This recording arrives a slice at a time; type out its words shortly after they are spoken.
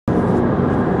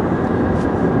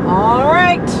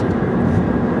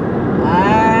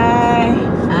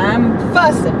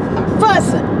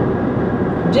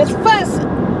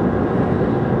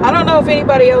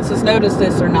anybody else has noticed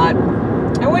this or not.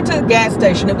 I went to the gas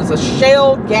station. It was a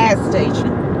Shell gas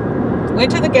station.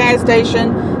 Went to the gas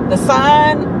station. The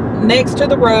sign next to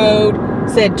the road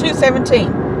said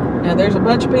 217. Now, there's a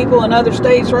bunch of people in other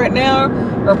states right now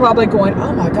are probably going,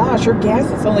 oh my gosh, your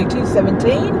gas is only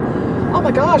 $2.17? Oh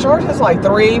my gosh, ours is like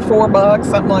 $3-4,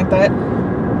 something like that.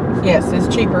 Yes,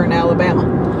 it's cheaper in Alabama.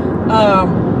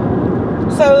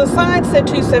 So the sign said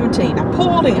 $2.17. I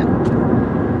pulled in.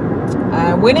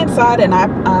 I went inside, and I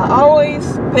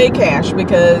always pay cash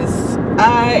because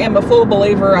I am a full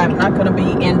believer I'm not going to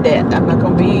be in debt. I'm not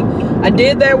going to be, I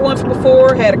did that once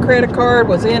before, had a credit card,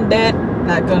 was in debt,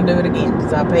 not going to do it again,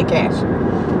 so I pay cash.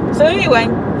 So anyway,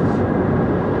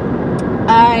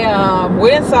 I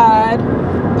went inside,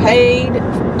 paid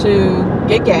to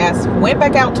get gas, went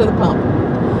back out to the pump,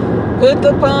 put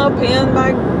the pump in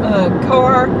my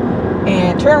car,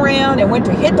 and turned around and went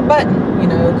to hit the button, you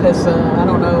know, because I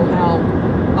don't know how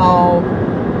all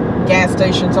gas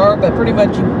stations are, but pretty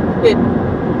much you hit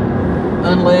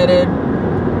unleaded,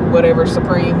 whatever,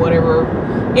 Supreme, whatever.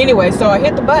 Anyway, so I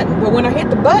hit the button, but when I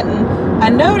hit the button, I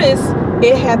noticed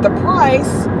it had the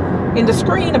price in the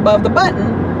screen above the button,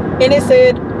 and it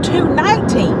said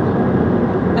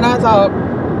 $2.19. And I thought,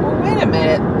 well, wait a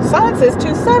minute, the sign says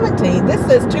 $2.17, this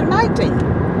says $2.19.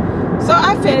 So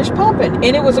I finished pumping,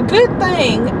 and it was a good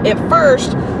thing at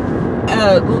first.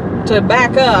 To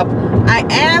back up, I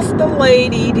asked the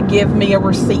lady to give me a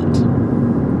receipt,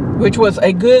 which was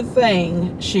a good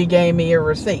thing. She gave me a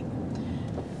receipt.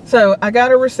 So I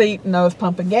got a receipt, and I was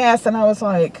pumping gas, and I was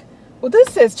like, well, this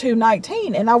says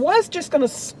 $2.19, and I was just going to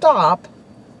stop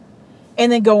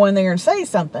and then go in there and say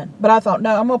something. But I thought,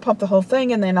 no, I'm going to pump the whole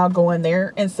thing, and then I'll go in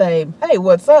there and say, hey,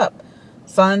 what's up?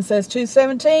 Sign says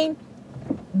 $2.17.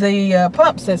 The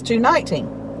pump says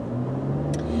 $2.19.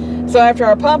 So after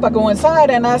I pump, I go inside,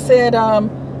 and I said,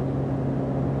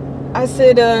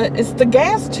 is the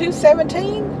gas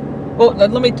 $2.17? Well,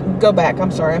 let me go back.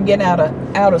 I'm sorry, I'm getting out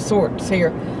of sorts here.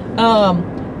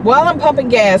 While I'm pumping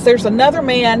gas, there's another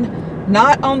man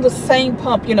not on the same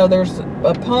pump. You know, there's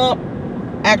a pump,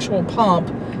 actual pump,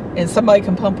 and somebody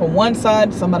can pump on one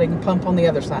side, somebody can pump on the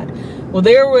other side. Well,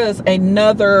 there was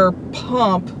another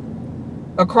pump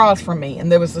across from me,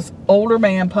 and there was this older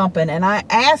man pumping, and I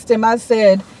asked him, I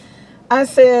said,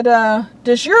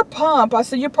 does your pump, I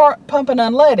said, you're pumping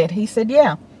unleaded? He said,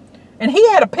 yeah. And he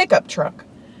had a pickup truck.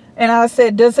 And I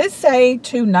said, does it say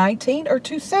 $2.19 or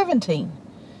 $2.17?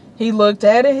 He looked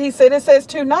at it, he said, it says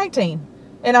 $2.19.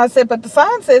 And I said, but the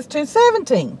sign says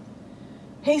 $2.17.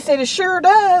 He said, it sure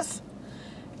does.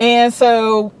 And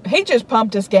so he just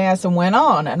pumped his gas and went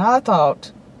on. And I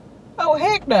thought, oh,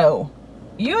 heck no.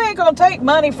 You ain't going to take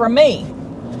money from me.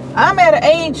 I'm at an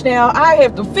age now, I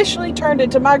have officially turned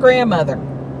into my grandmother.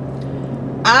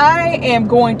 I am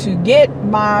going to get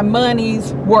my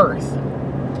money's worth.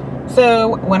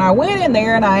 So when I went in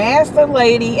there and I asked the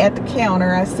lady at the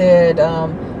counter, I said,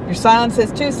 your sign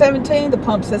says $2.17, the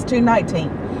pump says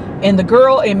 $2.19. And the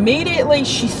girl immediately,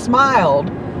 she smiled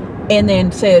and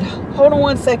then said, hold on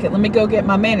one second, let me go get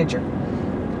my manager.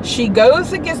 She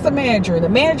goes and gets the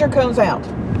manager comes out.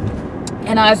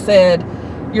 And I said,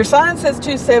 your sign says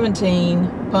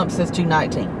 $2.17, pump says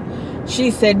 $2.19.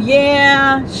 She said,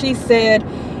 yeah. She said,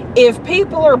 if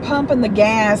people are pumping the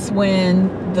gas when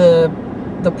the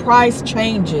price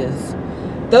changes,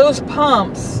 those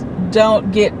pumps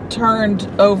don't get turned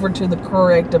over to the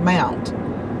correct amount.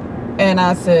 And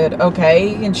I said,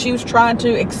 okay. And she was trying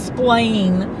to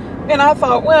explain, and I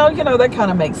thought, well, you know, that kind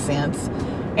of makes sense.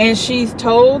 And she's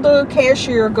told the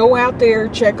cashier, go out there,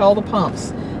 check all the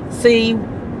pumps, see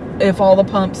if all the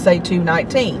pumps say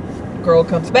 $2.19. Girl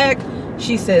comes back,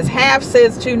 she says half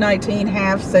says $2.19,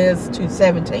 half says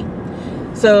 $2.17.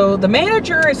 So the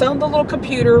manager is on the little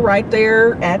computer right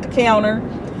there at the counter.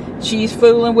 She's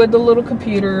fooling with the little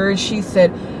computer. She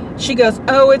goes,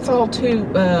 oh, it's all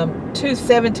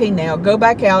 $2.17 now. Go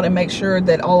back out and make sure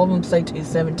that all of them say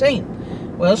 $2.17.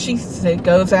 Well, she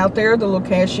goes out there, the little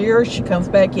cashier. She comes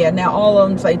back, yeah, now all of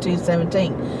them say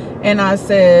 $2.17. And I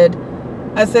said,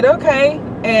 okay.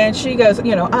 And she goes,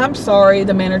 you know, I'm sorry.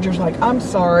 The manager's like, I'm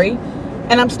sorry.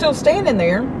 And I'm still standing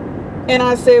there. And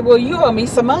I said, well, you owe me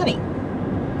some money.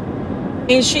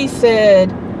 And she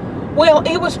said, well,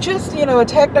 it was just, you know, a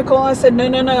technical. I said,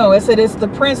 no. I said, it's the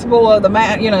principle of the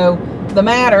matter, you know, the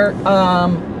matter.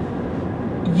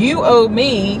 You owe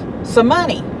me some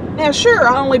money. Now, sure,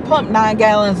 I only pumped 9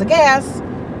 gallons of gas,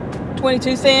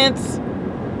 22 cents,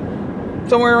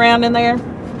 somewhere around in there.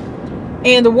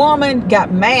 And the woman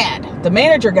got mad. The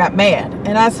manager got mad.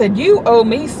 And I said, you owe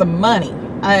me some money.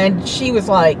 And she was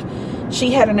like,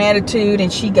 she had an attitude,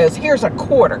 and she goes, here's a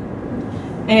quarter.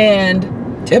 And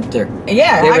tipped her.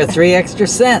 Yeah. Gave her 3 extra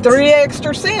cents. 3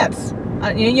 extra cents.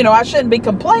 You know, I shouldn't be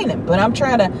complaining, but I'm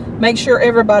trying to make sure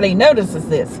everybody notices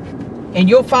this. And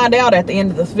you'll find out at the end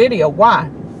of this video why.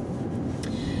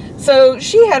 So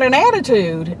she had an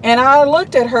attitude, and I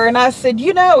looked at her and I said,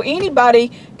 you know,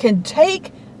 anybody can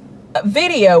take a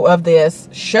video of this,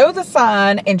 show the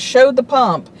sign and show the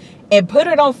pump, and put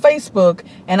it on Facebook.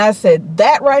 And I said,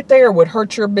 that right there would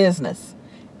hurt your business.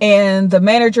 And the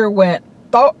manager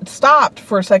stopped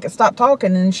for a second, stopped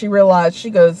talking, and she realized,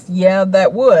 she goes, yeah,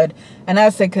 that would. And I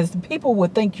said, because people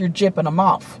would think you're jipping them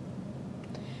off.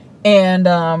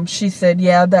 And she said,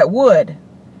 yeah, that would.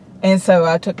 And so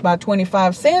I took my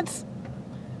 25 cents,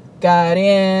 got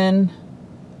in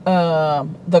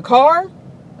the car.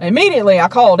 Immediately I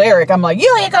called Eric. I'm like,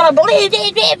 you ain't gonna believe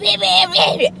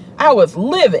this. I was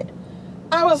livid.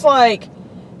 I was like,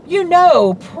 you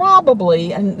know,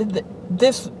 probably, and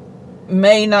this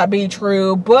may not be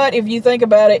true, but if you think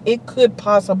about it, it could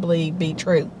possibly be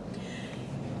true.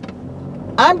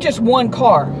 I'm just one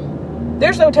car.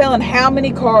 There's no telling how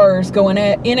many cars going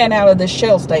in and out of this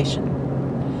Shell station.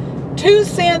 2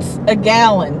 cents a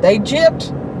gallon. They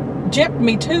gypped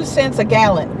me 2 cents a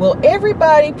gallon. Well,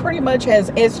 everybody pretty much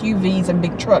has SUVs and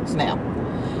big trucks now.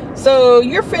 So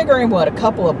you're figuring, what, a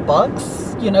couple of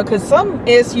bucks? You know, because some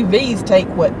SUVs take,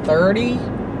 what, 30,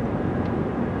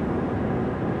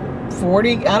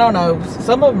 40? I don't know.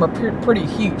 Some of them are pretty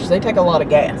huge. They take a lot of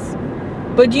gas.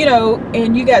 But, you know,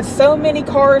 and you got so many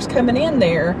cars coming in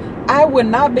there, I would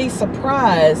not be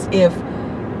surprised if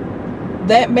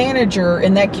that manager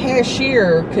and that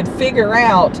cashier could figure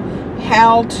out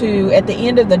how to, at the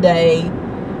end of the day,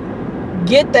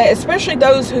 get that, especially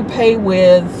those who pay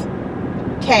with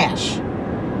cash,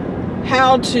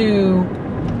 how to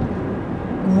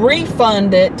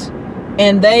refund it,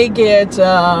 and they get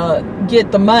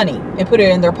the money and put it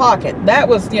in their pocket. That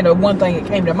was, you know, one thing that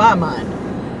came to my mind.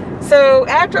 So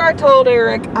after I told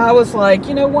Eric, I was like,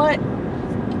 you know what?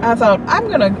 I thought, I'm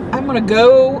gonna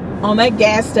go on that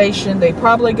gas station. They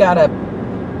probably got a,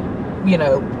 you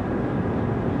know,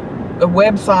 a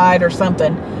website or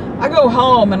something. I go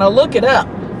home and I look it up.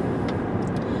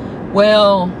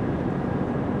 Well,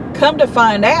 come to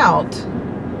find out,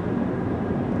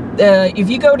 if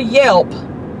you go to Yelp,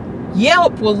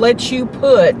 Yelp will let you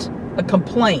put a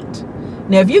complaint.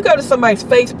 Now, if you go to somebody's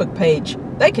Facebook page,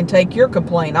 they can take your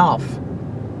complaint off,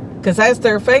 because that's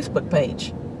their Facebook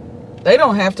page. They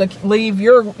don't have to leave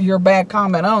your bad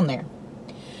comment on there.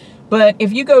 But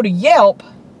if you go to Yelp,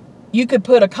 you could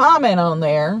put a comment on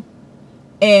there,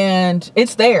 and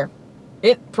it's there.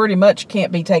 It pretty much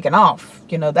can't be taken off.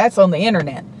 You know, that's on the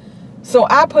internet. So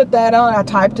I put that on. I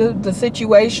typed the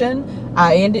situation.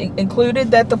 I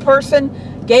included that the person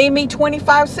gave me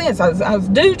 25 cents. I was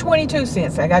due 22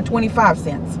 cents. I got 25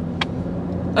 cents.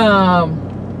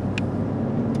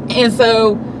 And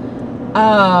so,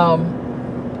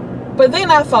 but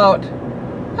then I thought,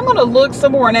 I'm going to look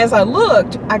some more. And as I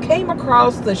looked, I came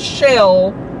across the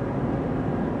Shell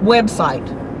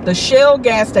website. The Shell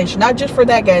gas station. Not just for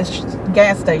that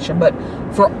gas station, but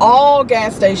for all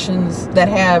gas stations that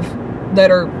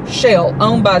are Shell,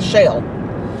 owned by Shell.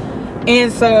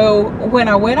 And so when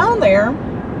I went on there,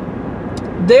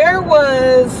 there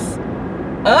was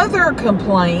other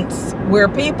complaints where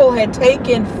people had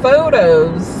taken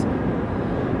photos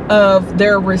of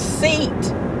their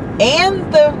receipt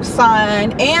and the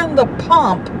sign and the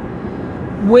pump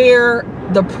where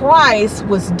the price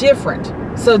was different.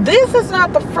 So this is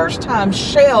not the first time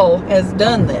Shell has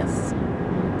done this.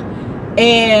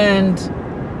 And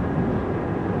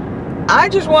I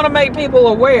just want to make people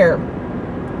aware.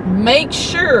 Make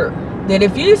sure that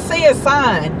if you see a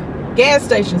sign, gas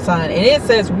station sign, and it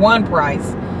says one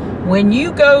price, when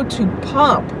you go to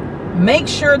pump, make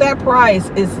sure that price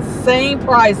is the same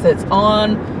price that's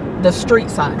on the street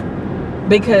sign.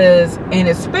 Because, and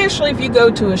especially if you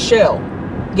go to a Shell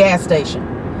gas station,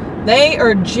 they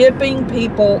are jipping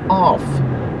people off.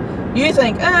 You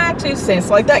think, 2 cents.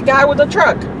 Like that guy with the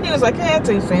truck. He was like,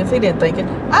 2 cents. He didn't think it.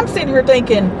 I'm sitting here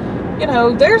thinking, you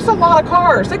know, there's a lot of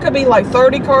cars. There could be like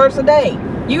 30 cars a day.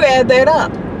 You add that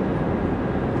up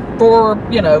for,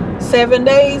 you know, 7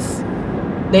 days.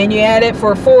 Then you add it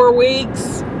for 4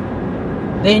 weeks.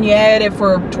 Then you add it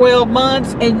for 12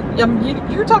 months. And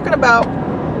you're talking about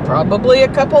probably a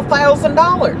couple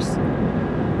 $1,000s.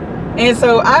 And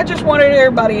so I just wanted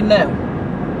everybody to know.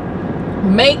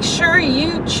 Make sure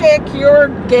you check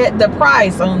the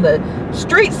price on the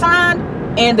street sign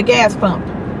and the gas pump.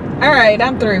 All right,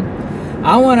 I'm through.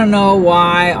 I want to know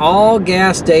why all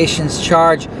gas stations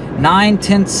charge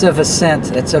 9/10 of a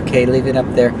cent. That's okay, leave it up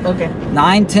there. Okay.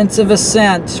 9/10 of a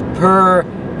cent per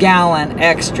gallon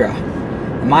extra.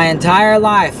 My entire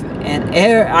life, and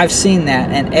I've seen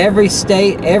that in every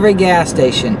state, every gas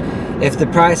station. If the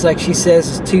price, like she says,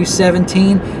 is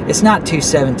 $2.17, it's not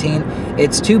 $2.17,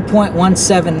 it's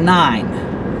 $2.179.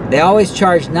 They always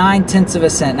charge 9/10 of a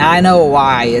cent. Now I know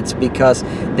why. It's because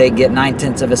they get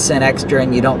 9/10 of a cent extra,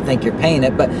 and you don't think you're paying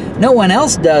it. But no one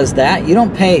else does that. You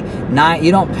don't pay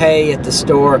You don't pay at the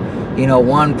store, you know,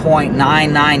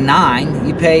 1.999.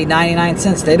 You pay 99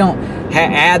 cents. They don't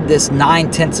add this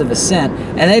 9/10 of a cent,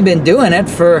 and they've been doing it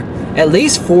for at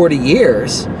least 40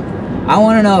 years. I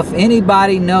want to know if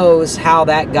anybody knows how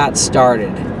that got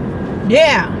started.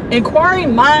 Yeah,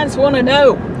 inquiring minds want to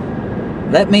know.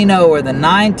 Let me know where the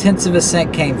 9/10 of a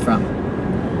cent came from.